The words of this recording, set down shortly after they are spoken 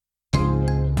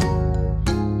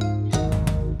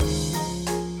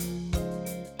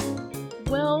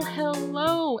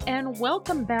Hello, and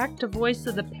welcome back to Voice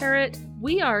of the Parrot.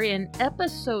 We are in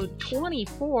episode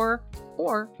 24,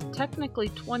 or technically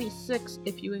 26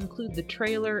 if you include the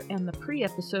trailer and the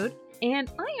pre-episode.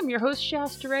 And I am your host,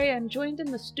 Shasta Ray. I'm joined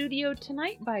in the studio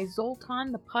tonight by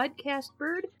Zoltan, the podcast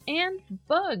bird, and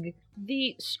Bug,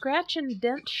 the scratch and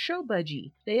dent show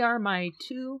budgie. They are my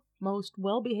two most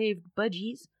well-behaved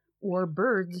budgies, or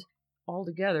birds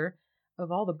altogether, of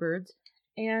all the birds.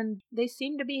 And they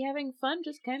seem to be having fun,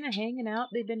 just kind of hanging out.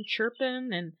 They've been chirping,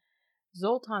 and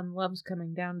Zoltan loves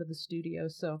coming down to the studio,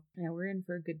 so yeah, we're in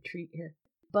for a good treat here.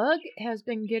 Bug has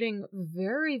been getting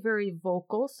very, very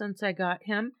vocal since I got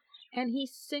him, and he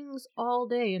sings all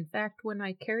day. In fact, when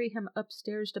I carry him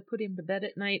upstairs to put him to bed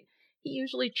at night, he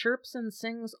usually chirps and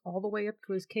sings all the way up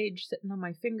to his cage sitting on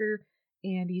my finger,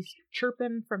 and he's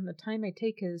chirping from the time I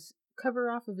take his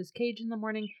cover off of his cage in the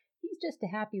morning. He's just a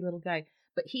happy little guy.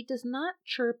 But he does not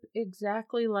chirp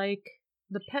exactly like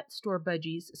the pet store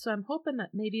budgies, so I'm hoping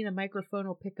that maybe the microphone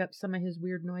will pick up some of his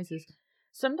weird noises.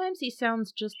 Sometimes he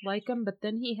sounds just like him, but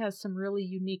then he has some really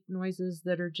unique noises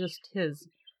that are just his.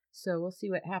 So we'll see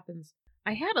what happens.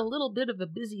 I had a little bit of a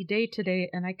busy day today,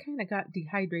 and I kind of got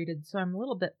dehydrated, so I'm a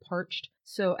little bit parched.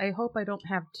 So I hope I don't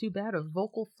have too bad a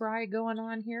vocal fry going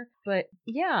on here. But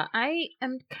yeah, I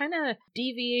am kind of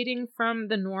deviating from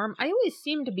the norm. I always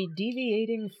seem to be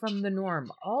deviating from the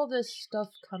norm. All this stuff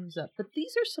comes up. But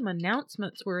these are some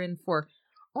announcements we're in for.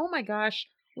 Oh my gosh,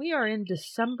 we are in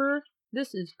December.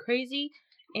 This is crazy.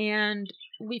 And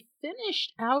we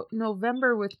finished out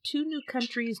November with 2 new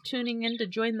countries tuning in to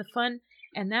join the fun.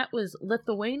 And that was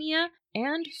Lithuania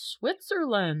and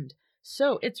Switzerland.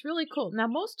 So it's really cool. Now,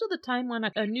 most of the time when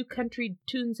a new country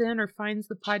tunes in or finds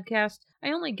the podcast, I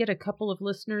only get a couple of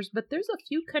listeners, but there's a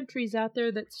few countries out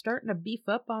there that's starting to beef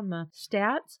up on the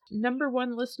stats. Number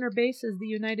 1 listener base is the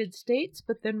United States,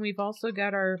 but then we've also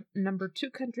got our number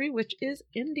 2 country, which is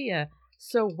India.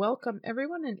 So welcome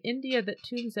everyone in India that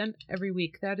tunes in every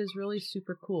week. That is really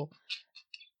super cool.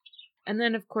 And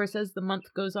then, of course, as the month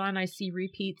goes on, I see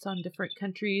repeats on different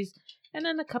countries, and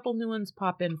then a couple new ones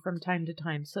pop in from time to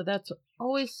time. So that's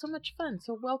always so much fun.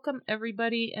 So welcome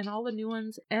everybody and all the new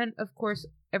ones, and of course,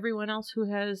 everyone else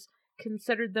who has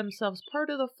considered themselves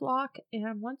part of the flock.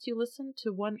 And once you listen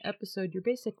to one episode, you're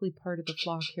basically part of the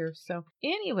flock here. So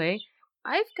anyway,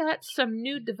 I've got some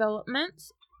new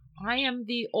developments. I am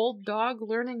the old dog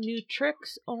learning new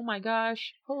tricks. Oh my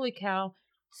gosh, holy cow.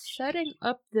 Setting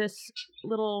up this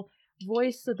little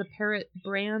Voice of the Parrot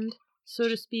brand, so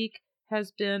to speak, has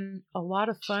been a lot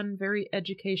of fun, very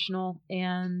educational,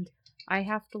 and I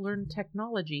have to learn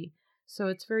technology, so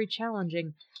it's very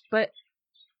challenging. But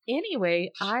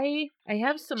anyway, I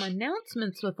have some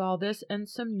announcements with all this and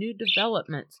some new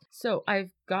developments. So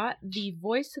I've got the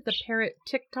Voice of the Parrot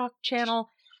TikTok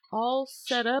channel all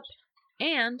set up,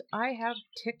 and I have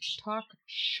TikTok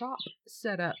shop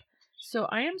set up. So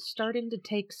I am starting to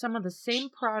take some of the same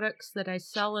products that I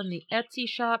sell in the Etsy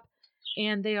shop,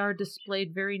 and they are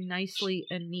displayed very nicely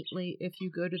and neatly if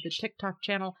you go to the TikTok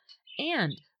channel.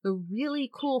 And the really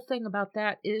cool thing about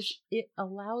that is it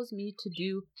allows me to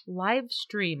do live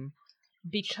stream,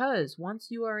 because once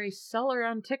you are a seller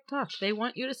on TikTok, they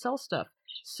want you to sell stuff.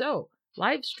 So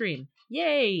live stream,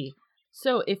 yay!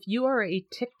 So if you are a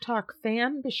TikTok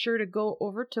fan, be sure to go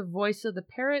over to Voice of the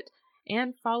Parrot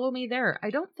and follow me there. I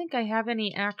don't think I have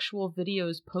any actual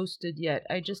videos posted yet.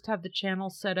 I just have the channel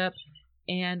set up,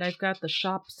 and I've got the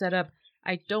shop set up.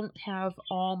 I don't have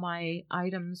all my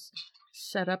items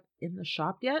set up in the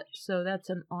shop yet, so that's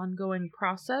an ongoing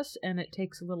process, and it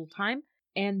takes a little time.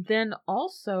 And then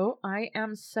also, I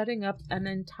am setting up an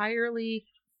entirely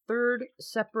third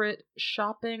separate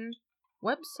shopping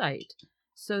website.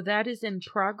 So that is in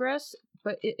progress,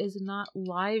 but it is not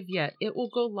live yet. It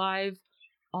will go live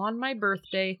on my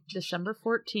birthday, December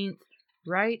 14th,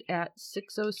 right at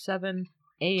 6:07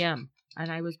 a.m. And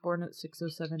I was born at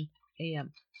 6:07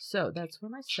 a.m. So that's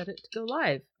when I set it to go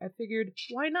live. I figured,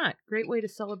 why not? Great way to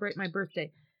celebrate my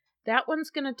birthday. That one's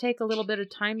going to take a little bit of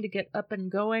time to get up and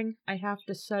going. I have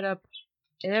to set up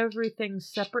everything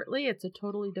separately. It's a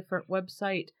totally different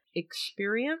website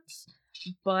experience,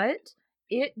 but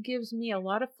it gives me a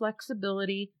lot of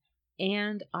flexibility,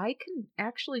 and I can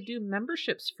actually do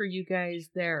memberships for you guys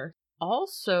there.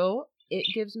 Also,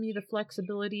 it gives me the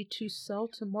flexibility to sell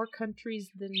to more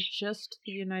countries than just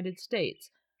the United States.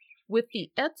 With the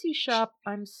Etsy shop,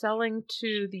 I'm selling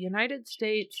to the United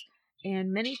States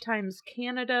and many times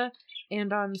Canada,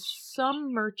 and on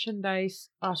some merchandise,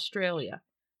 Australia.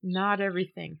 Not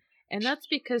everything. And that's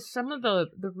because some of the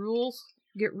rules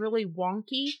get really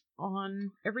wonky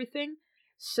on everything.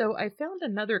 So I found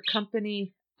another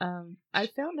company I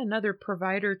found another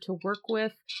provider to work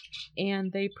with,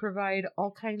 and they provide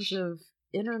all kinds of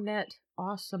internet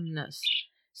awesomeness.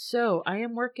 So I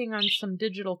am working on some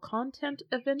digital content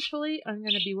eventually. I'm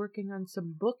going to be working on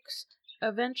some books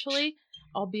eventually.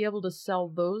 I'll be able to sell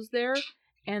those there.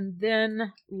 And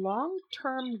then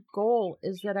long-term goal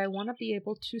is that I want to be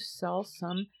able to sell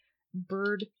some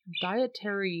bird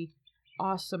dietary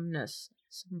awesomeness,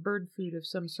 some bird food of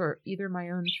some sort, either my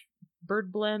own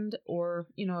bird blend or,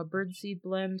 a bird seed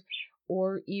blend,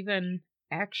 or even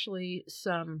actually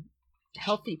some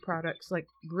healthy products, like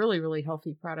really, really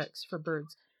healthy products for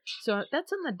birds. So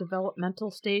that's in the developmental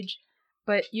stage,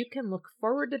 but you can look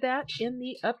forward to that in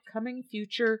the upcoming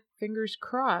future, fingers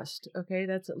crossed. Okay,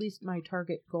 that's at least my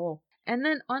target goal. And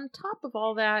then on top of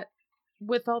all that,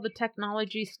 with all the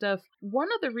technology stuff, one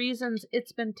of the reasons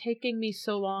it's been taking me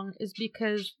so long is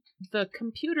because the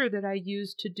computer that I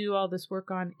use to do all this work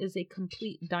on is a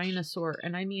complete dinosaur,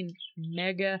 and I mean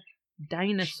mega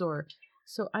dinosaur.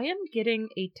 So I am getting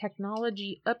a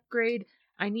technology upgrade.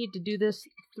 I need to do this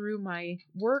through my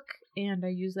work, and I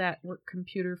use that work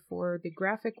computer for the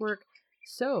graphic work.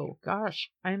 So, gosh,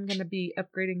 I'm going to be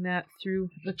upgrading that through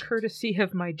the courtesy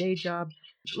of my day job.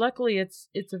 Luckily, it's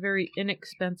a very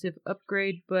inexpensive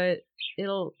upgrade, but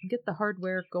it'll get the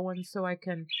hardware going so I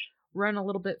can run a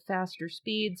little bit faster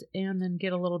speeds and then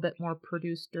get a little bit more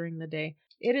produced during the day.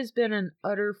 It has been an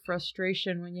utter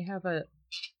frustration when you have a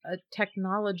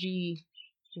technology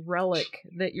relic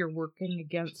that you're working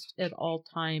against at all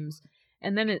times.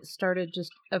 And then it started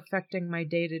just affecting my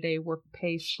day-to-day work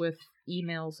pace with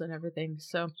emails and everything.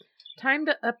 So time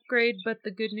to upgrade, but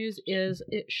the good news is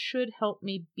it should help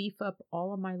me beef up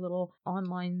all of my little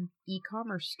online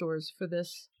e-commerce stores for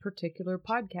this particular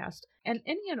podcast. And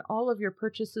any and all of your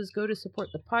purchases go to support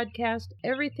the podcast.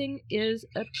 Everything is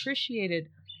appreciated.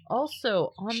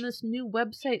 Also, on this new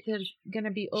website that's going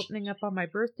to be opening up on my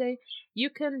birthday, you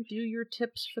can do your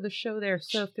tips for the show there.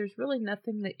 So if there's really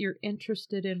nothing that you're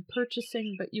interested in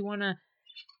purchasing, but you want to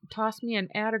toss me an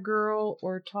add a girl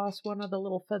or toss one of the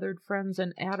little feathered friends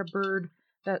and add a bird,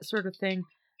 that sort of thing,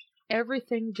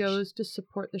 everything goes to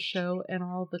support the show and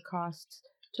all the costs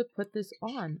to put this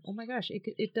on. Oh my gosh,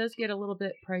 it does get a little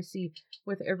bit pricey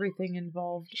with everything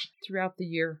involved throughout the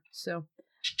year. So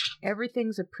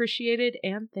everything's appreciated,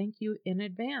 and thank you in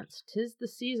advance. 'Tis the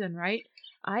season, right?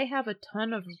 I have a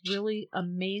ton of really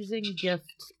amazing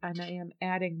gifts, and I am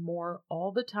adding more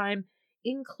all the time,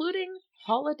 including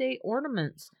holiday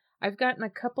ornaments. I've gotten a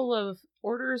couple of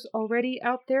orders already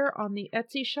out there on the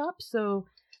Etsy shop, so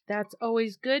that's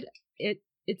always good.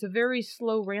 It's a very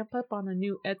slow ramp up on a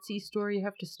new Etsy store. You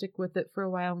have to stick with it for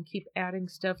a while and keep adding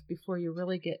stuff before you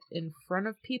really get in front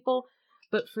of people.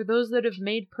 But for those that have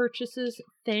made purchases,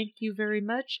 thank you very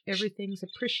much. Everything's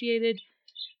appreciated.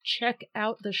 Check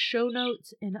out the show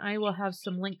notes, and I will have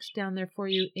some links down there for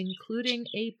you, including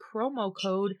a promo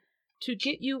code to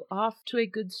get you off to a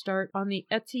good start on the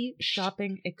Etsy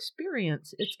shopping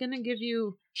experience. It's going to give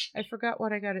you, I forgot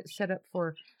what I got it set up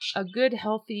for, a good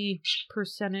healthy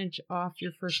percentage off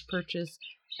your first purchase.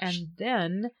 And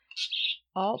then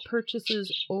all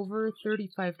purchases over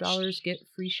 $35 get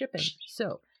free shipping.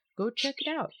 So go check it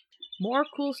out. More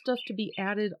cool stuff to be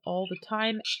added all the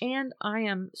time, and I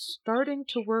am starting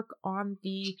to work on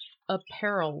the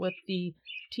apparel with the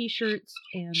t-shirts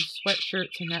and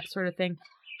sweatshirts and that sort of thing.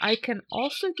 I can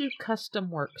also do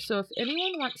custom work, so if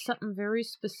anyone wants something very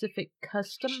specific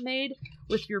custom made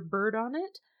with your bird on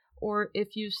it, or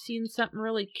if you've seen something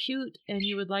really cute and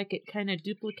you would like it kind of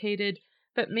duplicated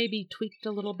but maybe tweaked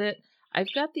a little bit,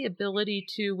 I've got the ability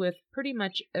to with pretty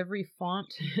much every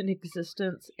font in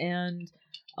existence and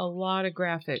a lot of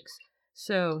graphics.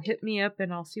 So hit me up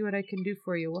and I'll see what I can do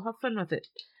for you. We'll have fun with it.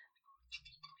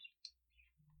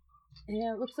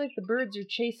 Yeah, it looks like the birds are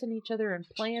chasing each other and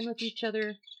playing with each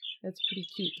other. That's pretty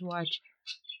cute to watch.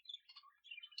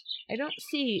 I don't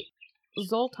see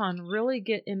Zoltan really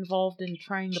get involved in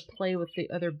trying to play with the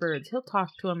other birds. He'll talk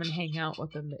to them and hang out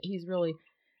with them, but he's really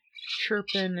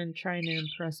chirping and trying to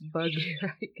impress Bug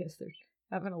here. I guess they're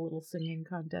having a little singing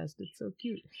contest. It's so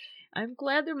cute. I'm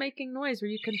glad they're making noise where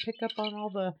you can pick up on all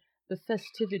the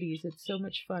festivities. It's so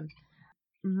much fun.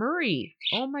 Murray,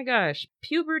 oh my gosh,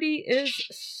 puberty is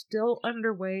still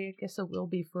underway. I guess it will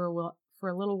be for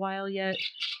a little while yet.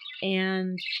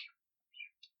 And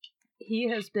he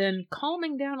has been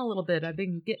calming down a little bit. I've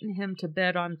been getting him to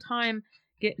bed on time,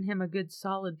 getting him a good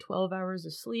solid 12 hours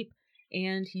of sleep,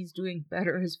 and he's doing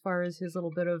better as far as his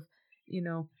little bit of,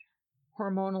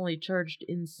 hormonally charged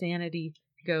insanity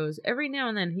goes. Every now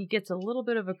and then he gets a little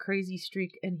bit of a crazy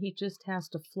streak, and he just has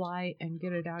to fly and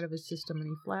get it out of his system, and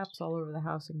he flaps all over the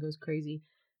house and goes crazy.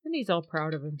 And he's all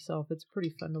proud of himself. It's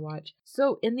pretty fun to watch.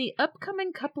 So in the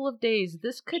upcoming couple of days,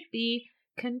 this could be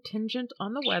contingent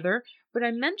on the weather, but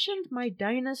I mentioned my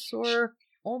dinosaur,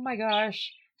 oh my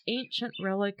gosh, ancient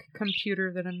relic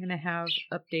computer that I'm going to have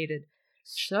updated.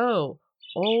 So,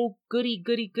 oh goody,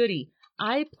 goody, goody.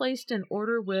 I placed an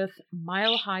order with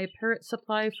Mile High Parrot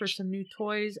Supply for some new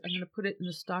toys. I'm going to put it in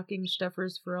the stocking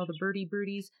stuffers for all the birdie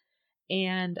birdies,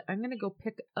 and I'm going to go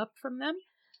pick up from them.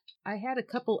 I had a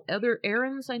couple other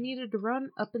errands I needed to run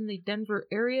up in the Denver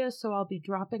area, so I'll be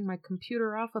dropping my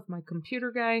computer off with my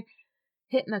computer guy,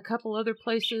 hitting a couple other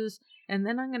places, and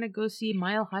then I'm going to go see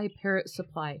Mile High Parrot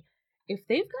Supply. If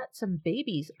they've got some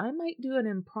babies, I might do an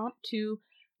impromptu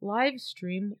live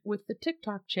stream with the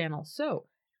TikTok channel. So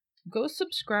go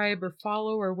subscribe or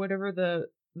follow or whatever the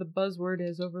buzzword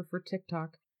is over for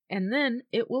TikTok, and then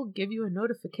it will give you a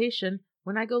notification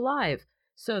when I go live.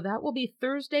 So that will be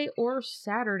Thursday or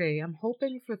Saturday. I'm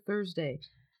hoping for Thursday.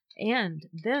 And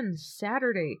then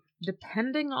Saturday,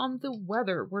 depending on the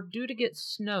weather, we're due to get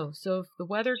snow. So if the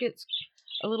weather gets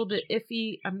a little bit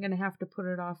iffy, I'm going to have to put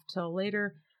it off till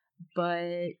later.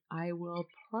 But I will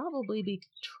probably be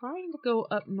trying to go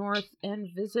up north and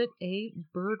visit a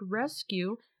bird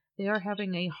rescue. They are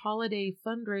having a holiday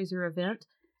fundraiser event,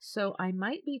 so I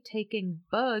might be taking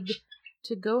Bug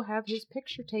to go have his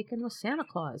picture taken with Santa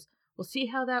Claus. We'll see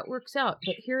how that works out.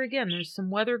 But here again, there's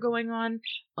some weather going on.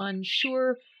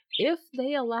 Unsure if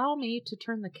they allow me to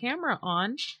turn the camera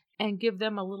on and give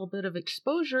them a little bit of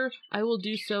exposure, I will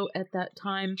do so at that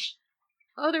time.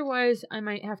 Otherwise, I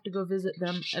might have to go visit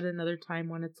them at another time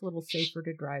when it's a little safer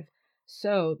to drive.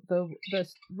 So the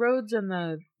roads and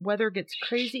the weather gets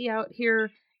crazy out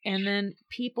here, and then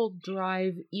people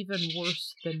drive even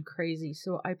worse than crazy.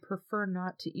 So I prefer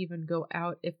not to even go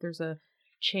out if there's a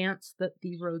chance that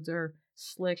the roads are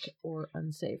slick or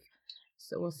unsafe.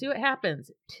 So we'll see what happens.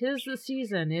 'Tis the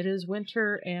season. It is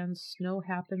winter, and snow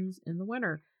happens in the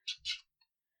winter.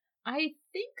 I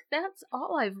think that's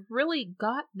all I've really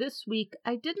got this week.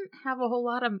 I didn't have a whole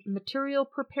lot of material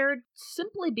prepared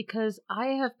simply because I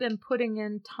have been putting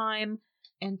in time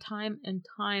and time and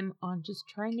time on just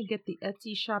trying to get the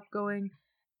Etsy shop going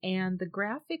and the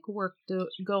graphic work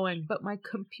going. But my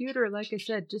computer, like I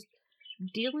said, just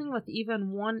dealing with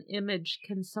even one image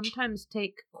can sometimes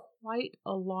take quite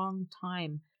a long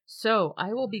time. So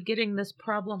I will be getting this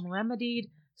problem remedied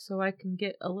so I can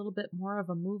get a little bit more of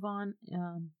a move on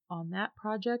that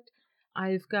project.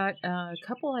 I've got a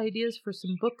couple ideas for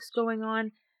some books going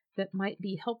on that might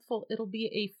be helpful. It'll be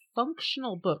a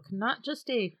functional book, not just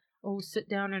a, oh, sit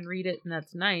down and read it and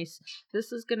that's nice.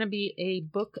 This is going to be a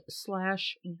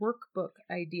book/workbook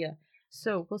idea.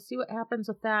 So we'll see what happens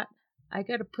with that. I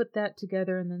got to put that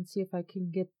together and then see if I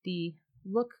can get the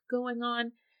look going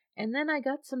on. And then I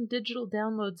got some digital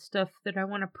download stuff that I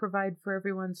want to provide for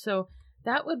everyone. So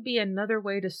that would be another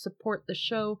way to support the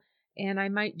show. And I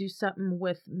might do something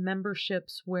with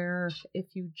memberships where if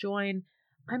you join,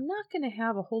 I'm not going to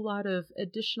have a whole lot of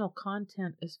additional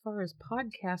content as far as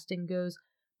podcasting goes,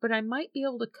 but I might be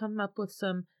able to come up with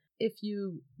some. If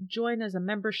you join as a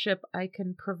membership, I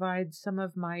can provide some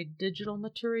of my digital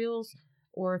materials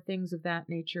or things of that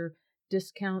nature,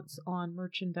 discounts on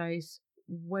merchandise,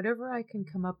 whatever I can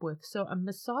come up with. So I'm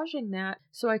massaging that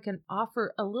so I can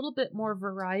offer a little bit more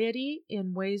variety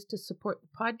in ways to support the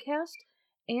podcast,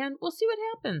 and we'll see what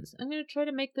happens. I'm going to try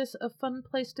to make this a fun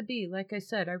place to be. Like I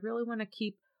said, I really want to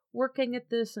keep working at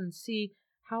this and see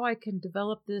how I can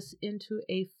develop this into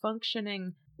a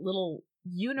functioning little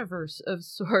universe of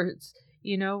sorts,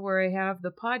 where I have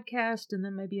the podcast and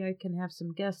then maybe I can have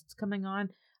some guests coming on.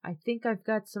 I think I've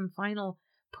got some final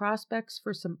prospects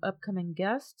for some upcoming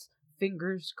guests.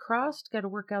 Fingers crossed. Got to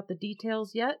work out the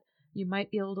details yet. You might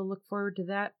be able to look forward to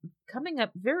that coming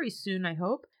up very soon, I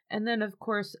hope. And then, of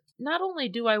course, not only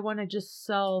do I want to just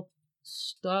sell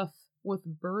stuff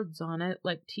with birds on it,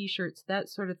 like t-shirts, that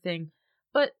sort of thing,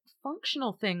 but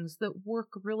functional things that work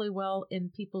really well in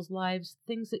people's lives,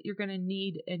 things that you're going to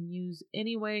need and use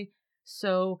anyway.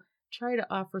 So try to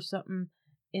offer something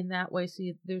in that way so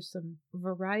there's some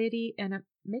variety and it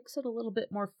makes it a little bit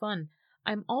more fun.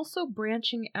 I'm also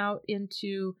branching out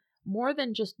into more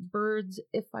than just birds.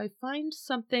 If I find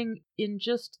something in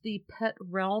just the pet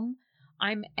realm,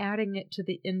 I'm adding it to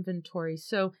the inventory.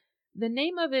 So the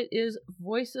name of it is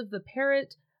Voice of the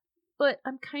Parrot, but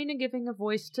I'm kind of giving a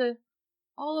voice to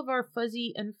all of our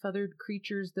fuzzy and feathered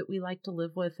creatures that we like to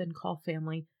live with and call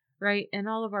family, right? And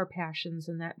all of our passions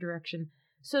in that direction.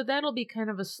 So that'll be kind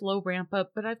of a slow ramp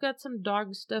up, but I've got some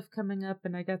dog stuff coming up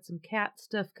and I got some cat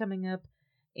stuff coming up,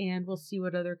 and we'll see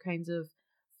what other kinds of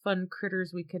fun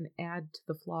critters we can add to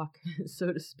the flock,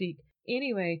 so to speak.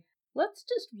 Anyway, let's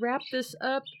just wrap this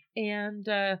up, and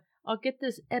I'll get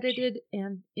this edited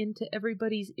and into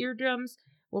everybody's eardrums.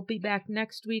 We'll be back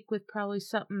next week with probably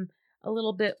something a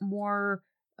little bit more,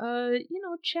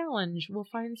 challenge. We'll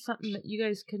find something that you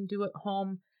guys can do at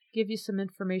home, give you some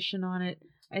information on it.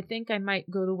 I think I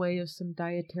might go the way of some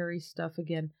dietary stuff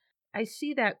again. I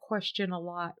see that question a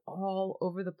lot all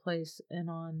over the place and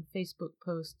on Facebook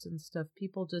posts and stuff.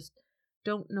 People just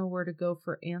don't know where to go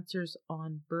for answers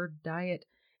on bird diet.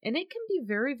 And it can be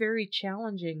very, very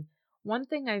challenging. One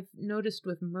thing I've noticed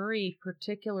with Murray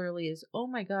particularly is, oh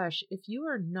my gosh, if you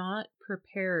are not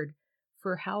prepared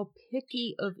for how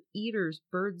picky of eaters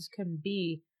birds can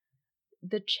be,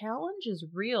 the challenge is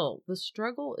real. The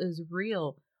struggle is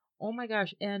real. Oh my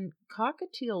gosh. And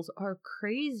cockatiels are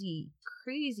crazy,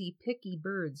 crazy picky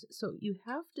birds. So you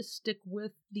have to stick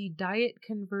with the diet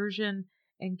conversion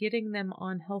and getting them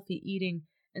on healthy eating.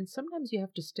 And sometimes you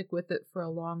have to stick with it for a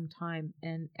long time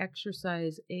and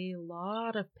exercise a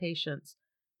lot of patience.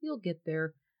 You'll get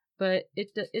there. But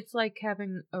it's like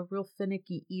having a real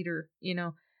finicky eater,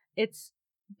 It's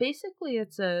basically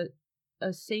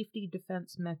a safety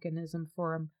defense mechanism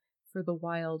for them, for the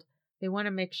wild. They want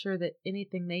to make sure that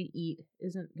anything they eat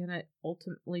isn't going to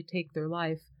ultimately take their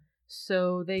life.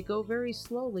 So they go very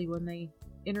slowly when they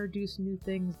introduce new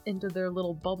things into their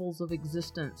little bubbles of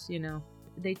existence,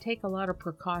 They take a lot of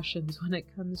precautions when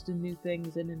it comes to new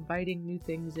things and inviting new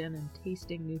things in and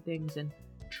tasting new things and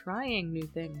trying new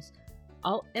things.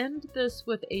 I'll end this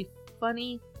with a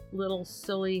funny little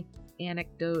silly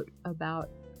anecdote about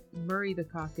Murray the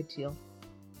cockatiel.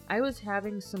 I was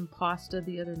having some pasta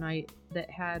the other night that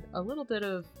had a little bit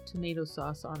of tomato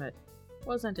sauce on it.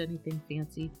 Wasn't anything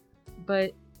fancy,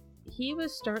 but he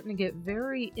was starting to get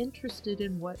very interested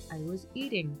in what I was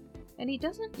eating. And he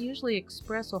doesn't usually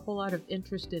express a whole lot of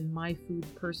interest in my food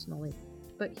personally,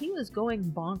 but he was going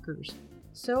bonkers.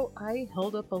 So I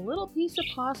held up a little piece of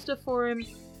pasta for him,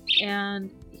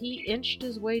 and he inched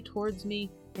his way towards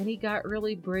me, and he got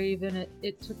really brave, and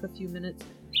it took a few minutes,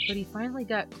 but he finally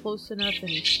got close enough, and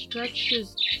he stretched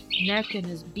his neck and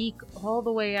his beak all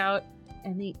the way out,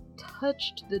 and he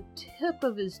touched the tip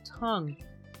of his tongue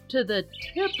to the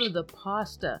tip of the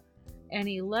pasta, and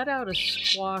he let out a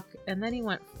squawk, and then he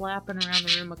went flapping around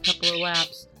the room a couple of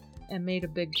laps and made a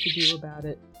big to-do about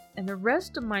it. And the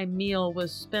rest of my meal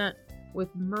was spent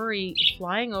with Murray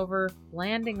flying over,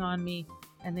 landing on me,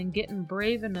 and then getting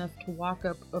brave enough to walk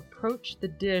up, approach the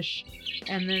dish,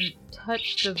 and then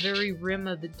touch the very rim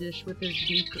of the dish with his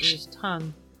beak or his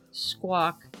tongue,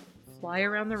 squawk, fly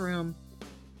around the room.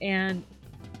 And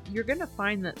you're going to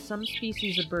find that some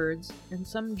species of birds and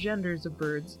some genders of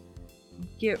birds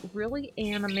get really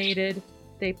animated.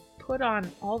 They put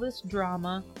on all this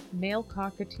drama. Male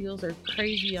cockatiels are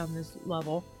crazy on this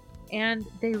level, and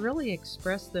they really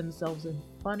express themselves in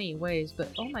funny ways.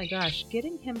 But oh my gosh,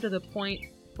 getting him to the point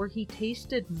where he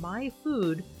tasted my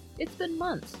food, it's been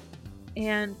months.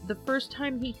 And the first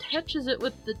time he touches it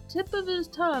with the tip of his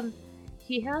tongue,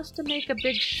 he has to make a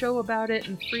big show about it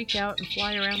and freak out and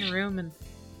fly around the room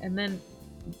and then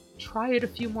try it a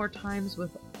few more times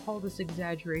with all this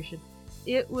exaggeration.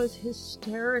 It was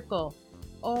hysterical.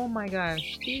 Oh my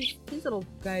gosh, these little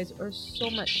guys are so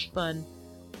much fun.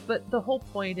 But the whole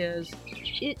point is,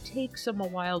 it takes them a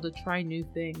while to try new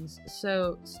things.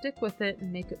 So stick with it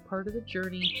and make it part of the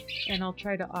journey, and I'll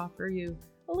try to offer you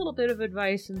a little bit of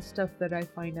advice and stuff that I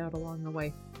find out along the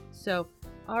way. So,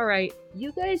 alright,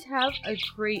 you guys have a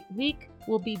great week.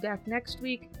 We'll be back next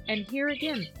week. And here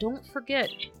again, don't forget,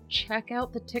 check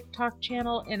out the TikTok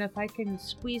channel, and if I can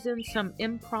squeeze in some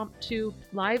impromptu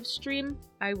live stream,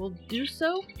 I will do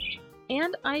so.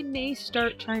 And I may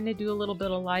start trying to do a little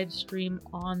bit of live stream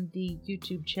on the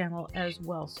YouTube channel as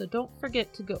well. So don't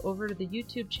forget to go over to the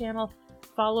YouTube channel,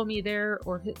 follow me there,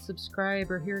 or hit subscribe,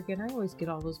 or here again, I always get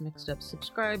all those mixed up.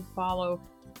 Subscribe, follow,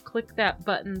 click that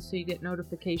button so you get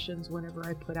notifications whenever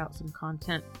I put out some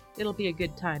content. It'll be a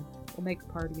good time. We'll make a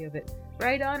party of it.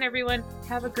 Right on, everyone.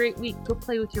 Have a great week. Go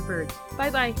play with your birds.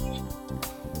 Bye-bye.